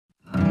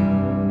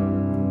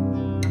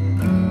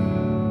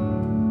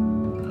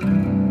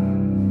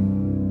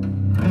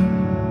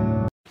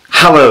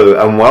Hello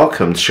and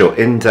welcome to your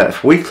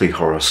in-depth weekly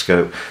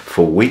horoscope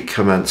for week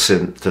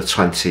commencing the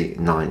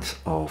 29th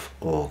of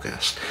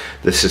August.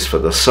 This is for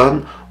the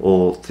Sun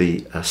or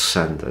the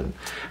Ascendant.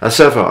 As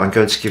ever, I'm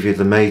going to give you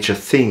the major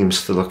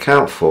themes to look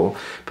out for,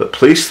 but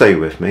please stay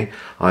with me.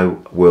 I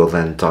will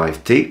then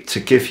dive deep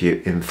to give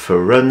you in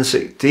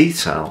forensic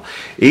detail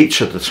each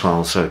of the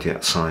 12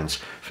 zodiac signs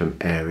from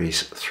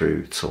Aries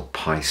through till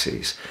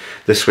Pisces.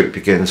 This week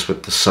begins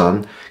with the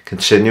Sun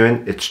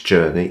continuing its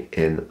journey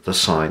in the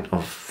sign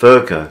of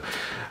Virgo.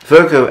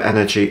 Virgo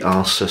energy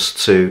asks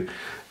us to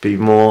be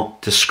more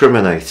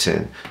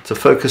discriminating, to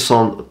focus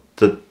on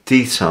the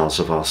details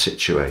of our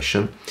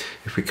situation.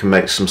 If we can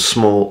make some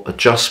small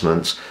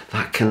adjustments,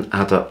 that can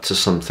add up to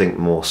something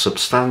more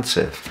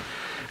substantive.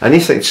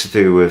 Anything to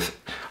do with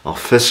our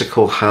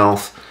physical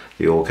health,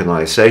 the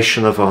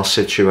organisation of our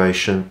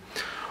situation,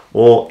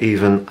 or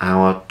even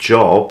our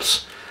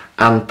jobs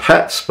and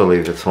pets,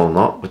 believe it or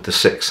not, with the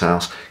 6th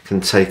house,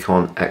 can take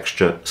on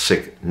extra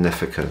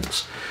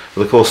significance.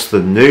 But of course,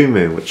 the new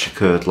moon, which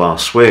occurred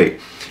last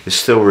week, is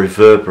still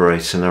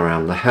reverberating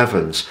around the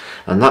heavens,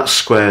 and that's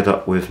squared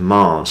up with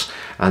Mars,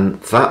 and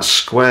that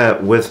square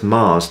with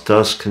Mars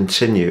does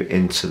continue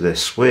into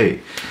this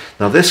week.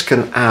 Now this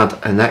can add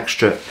an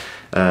extra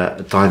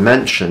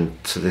dimension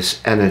to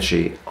this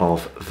energy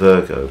of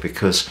Virgo,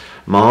 because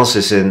Mars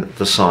is in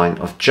the sign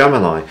of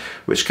Gemini,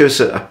 which gives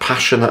it a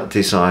passionate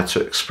desire to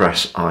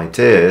express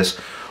ideas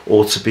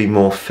or to be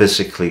more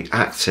physically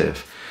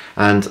active,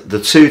 and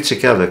the two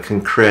together can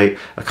create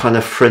a kind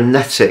of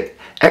frenetic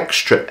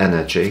extra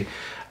energy,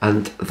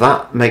 and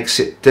that makes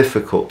it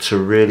difficult to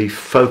really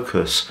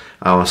focus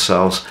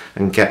ourselves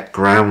and get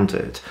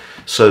grounded.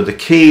 So the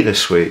key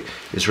this week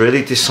is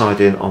really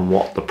deciding on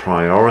what the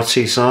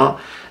priorities are,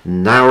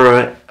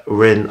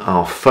 narrowing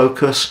our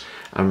focus,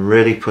 and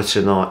really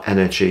putting our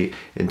energy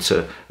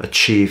into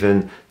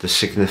achieving the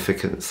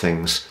significant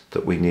things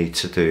that we need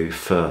to do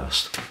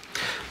first.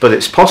 But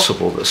it's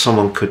possible that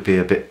someone could be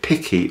a bit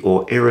picky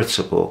or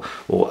irritable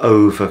or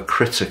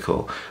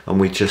overcritical, and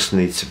we just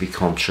need to be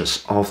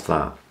conscious of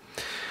that.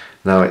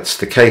 Now, it's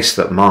the case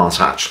that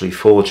Mars actually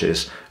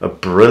forges a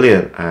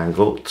brilliant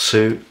angle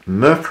to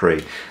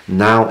Mercury,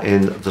 now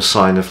in the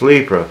sign of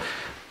Libra,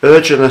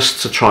 urging us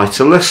to try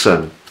to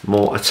listen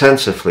more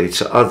attentively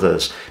to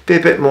others, be a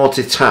bit more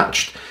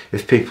detached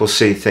if people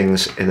see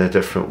things in a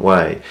different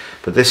way.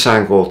 But this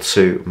angle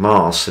to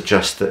Mars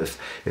suggests that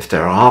if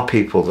there are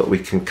people that we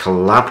can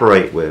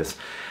collaborate with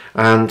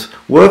and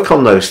work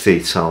on those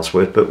details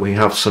with, but we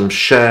have some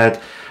shared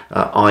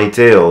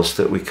ideals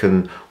that we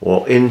can,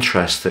 or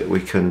interests that we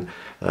can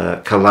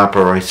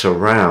collaborate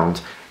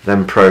around,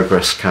 then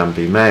progress can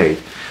be made.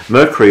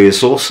 Mercury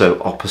is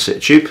also opposite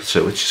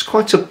Jupiter, which is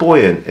quite a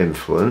buoyant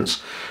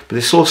influence, but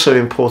it's also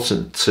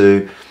important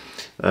to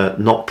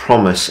not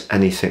promise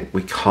anything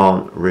we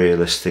can't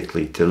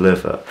realistically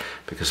deliver,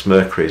 because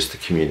Mercury is the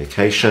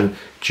communication,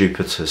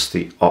 Jupiter's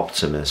the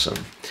optimism.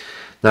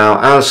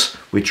 Now, as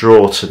we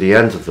draw to the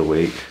end of the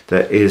week,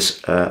 there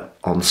is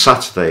on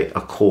Saturday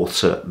a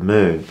quarter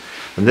moon,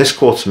 and this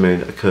quarter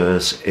moon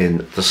occurs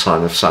in the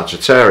sign of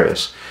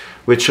Sagittarius,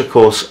 which of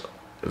course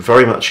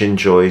very much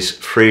enjoys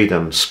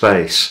freedom,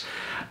 space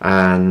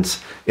and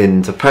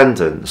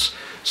independence.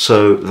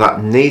 So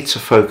that need to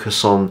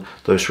focus on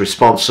those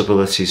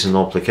responsibilities and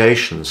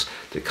obligations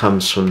that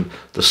comes from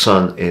the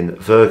Sun in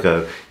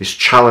Virgo is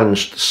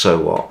challenged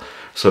somewhat.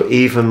 So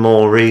even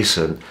more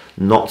reason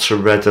not to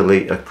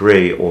readily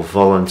agree or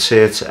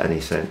volunteer to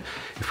anything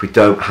if we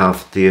don't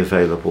have the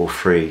available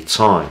free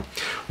time.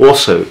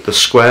 Also, the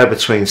square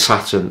between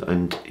Saturn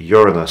and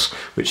Uranus,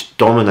 which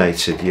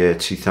dominated year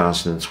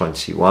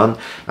 2021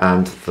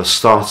 and the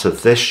start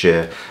of this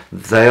year,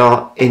 they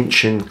are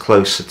inching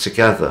closer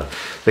together.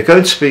 They're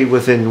going to be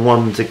within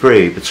 1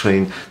 degree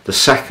between the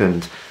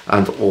 2nd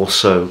and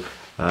also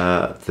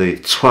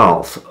the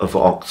 12th of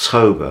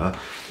October,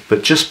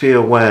 but just be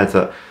aware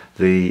that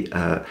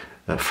the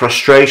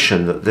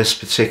frustration that this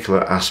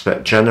particular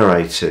aspect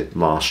generated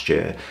last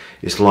year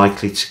is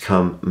likely to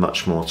come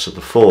much more to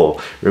the fore.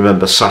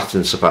 Remember,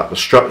 Saturn's about the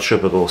structure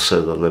but also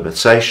the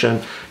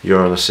limitation.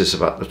 Uranus is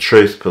about the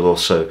truth but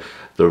also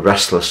the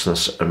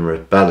restlessness and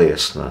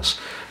rebelliousness,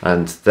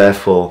 and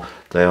therefore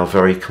they are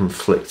very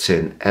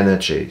conflicting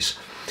energies.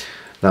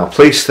 Now,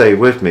 please stay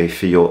with me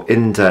for your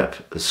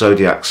in-depth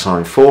zodiac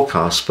sign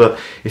forecast, but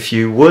if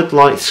you would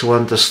like to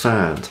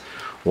understand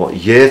what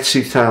year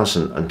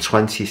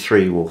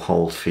 2023 will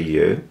hold for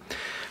you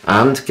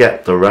and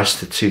get the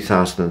rest of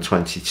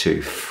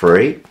 2022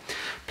 free,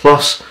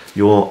 plus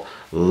your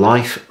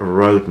life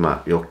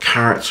roadmap, your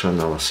character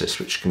analysis,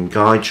 which can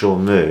guide your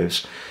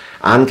moves,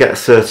 and get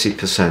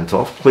 30%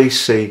 off, please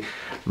see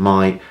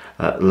my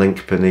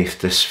link beneath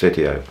this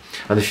video.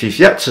 And if you've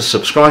yet to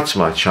subscribe to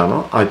my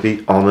channel, I'd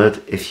be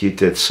honoured if you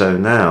did so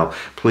now.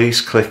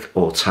 Please click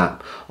or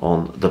tap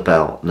on the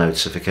bell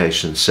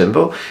notification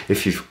symbol.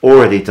 If you've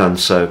already done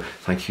so,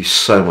 thank you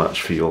so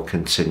much for your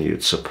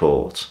continued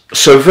support.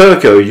 So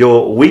Virgo,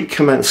 your week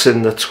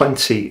commencing the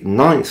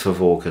 29th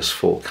of August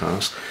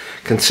forecast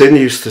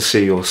continues to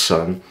see your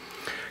Sun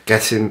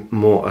getting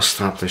more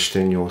established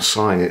in your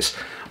sign. It's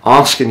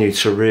asking you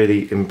to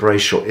really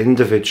embrace your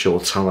individual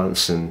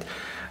talents and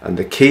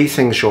the key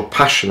things you're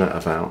passionate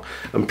about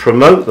and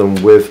promote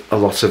them with a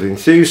lot of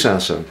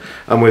enthusiasm.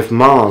 And with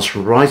Mars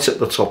right at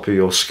the top of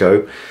your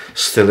scope,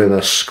 still in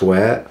a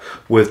square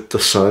with the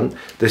Sun,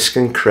 this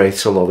can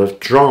create a lot of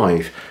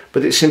drive.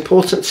 But it's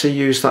important to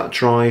use that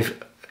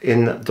drive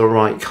in the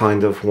right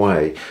kind of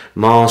way.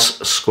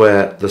 Mars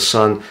square the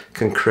Sun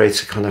can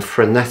create a kind of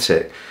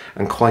frenetic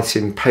and quite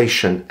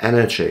impatient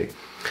energy.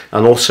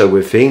 And also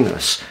with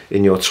Venus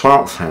in your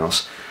 12th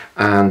house,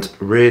 and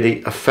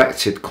really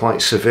affected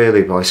quite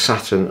severely by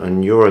Saturn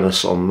and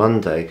Uranus on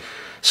Monday,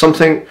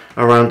 something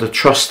around a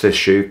trust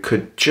issue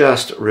could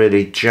just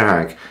really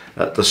jag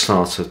at the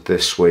start of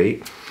this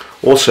week.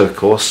 Also, of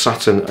course,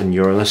 Saturn and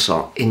Uranus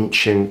are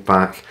inching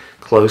back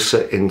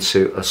closer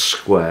into a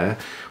square,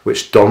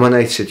 which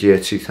dominated year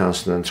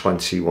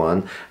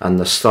 2021 and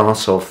the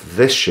start of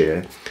this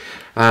year,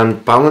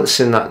 and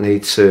balancing that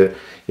need to,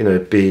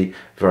 be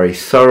very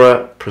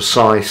thorough,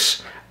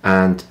 precise,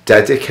 and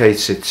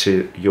dedicated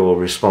to your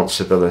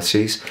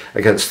responsibilities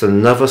against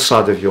another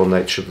side of your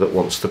nature that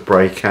wants to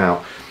break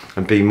out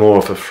and be more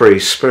of a free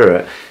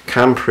spirit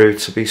can prove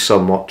to be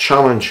somewhat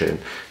challenging.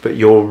 But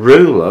your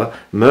ruler,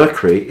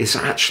 Mercury, is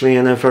actually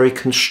in a very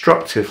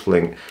constructive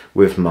link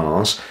with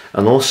Mars,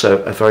 and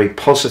also a very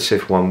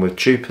positive one with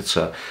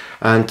Jupiter.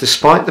 And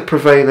despite the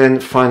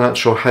prevailing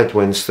financial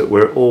headwinds that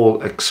we're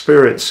all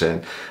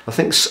experiencing, I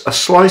think a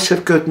slice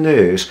of good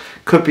news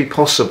could be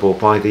possible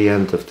by the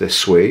end of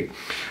this week.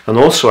 And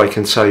also I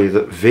can tell you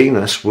that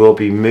Venus will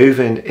be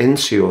moving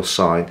into your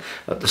sign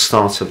at the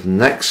start of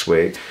next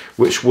week,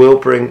 which will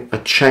bring a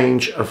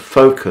change of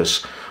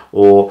focus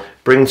or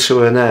bring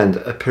to an end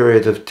a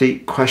period of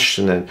deep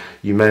questioning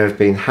you may have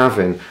been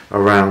having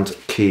around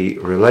key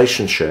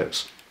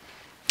relationships.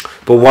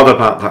 But what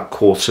about that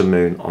quarter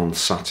moon on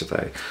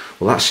Saturday?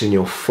 Well, that's in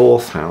your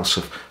 4th house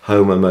of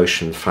home,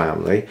 emotion,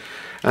 family.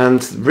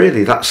 And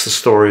really, that's the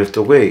story of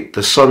the week.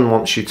 The Sun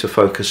wants you to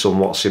focus on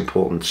what's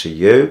important to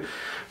you.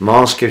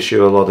 Mars gives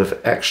you a lot of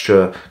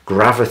extra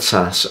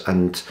gravitas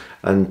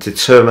and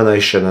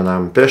determination and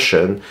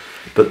ambition.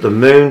 But the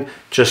Moon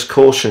just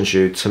cautions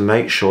you to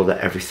make sure that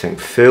everything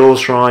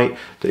feels right,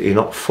 that you're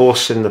not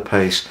forcing the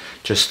pace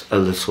just a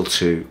little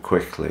too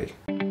quickly.